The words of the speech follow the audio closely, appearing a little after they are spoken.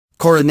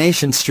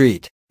Coronation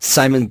Street,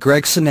 Simon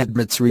Gregson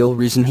admits real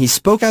reason he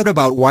spoke out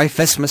about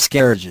wife's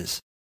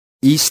miscarriages.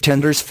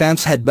 EastEnders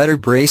fans had better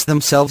brace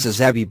themselves as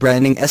Abby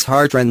Branning's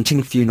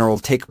heart-wrenching funeral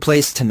take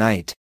place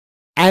tonight.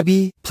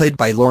 Abby, played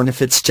by Lorna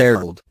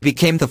Fitzgerald,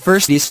 became the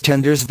first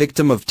EastEnders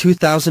victim of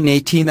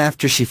 2018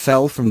 after she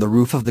fell from the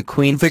roof of the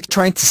Queen Vic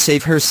trying to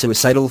save her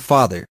suicidal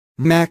father,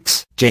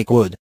 Max Jake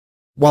Wood.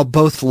 While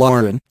both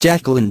Lauren,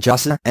 Jacqueline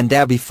Jossa, and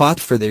Abby fought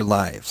for their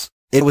lives,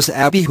 it was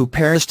Abby who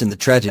perished in the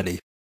tragedy.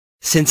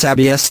 Since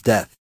Abby's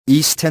death,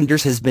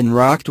 EastEnders has been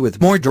rocked with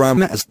more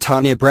drama as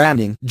Tanya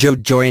Branning, Joe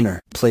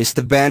Joyner, placed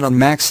the ban on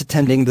Max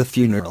attending the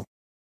funeral.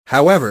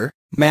 However,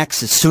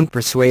 Max is soon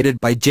persuaded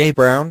by Jay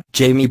Brown,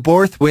 Jamie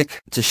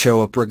Borthwick, to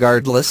show up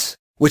regardless,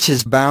 which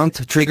is bound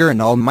to trigger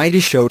an almighty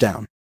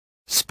showdown.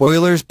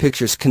 Spoilers: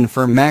 pictures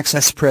confirm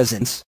Max's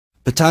presence,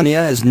 but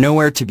Tanya is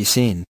nowhere to be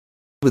seen.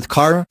 With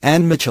Cara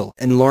and Mitchell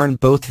and Lauren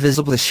both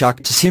visibly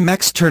shocked to see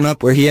Max turn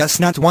up where he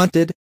is not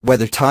wanted,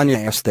 whether Tanya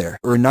is there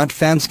or not,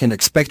 fans can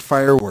expect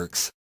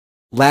fireworks.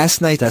 Last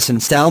night's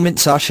installment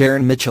saw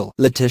Sharon Mitchell,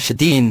 Letitia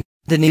Dean,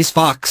 Denise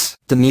Fox,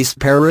 Denise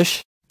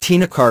Parrish,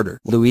 Tina Carter,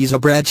 Louisa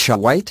Bradshaw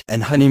White,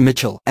 and Honey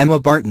Mitchell, Emma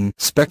Barton,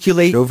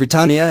 speculate over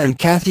Tanya and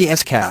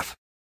Kathy's calf.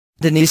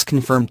 Denise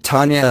confirmed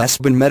Tanya has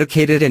been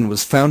medicated and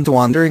was found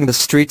wandering the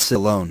streets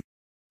alone.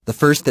 The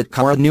first that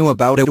Cara knew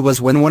about it was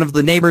when one of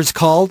the neighbors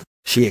called,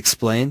 she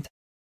explained.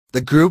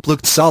 The group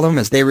looked solemn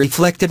as they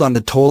reflected on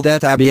the toll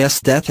that Abby's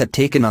death had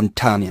taken on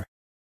Tanya.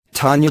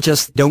 "Tanya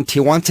just don't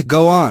want to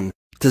go on,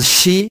 does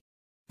she?"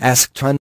 asked Tron.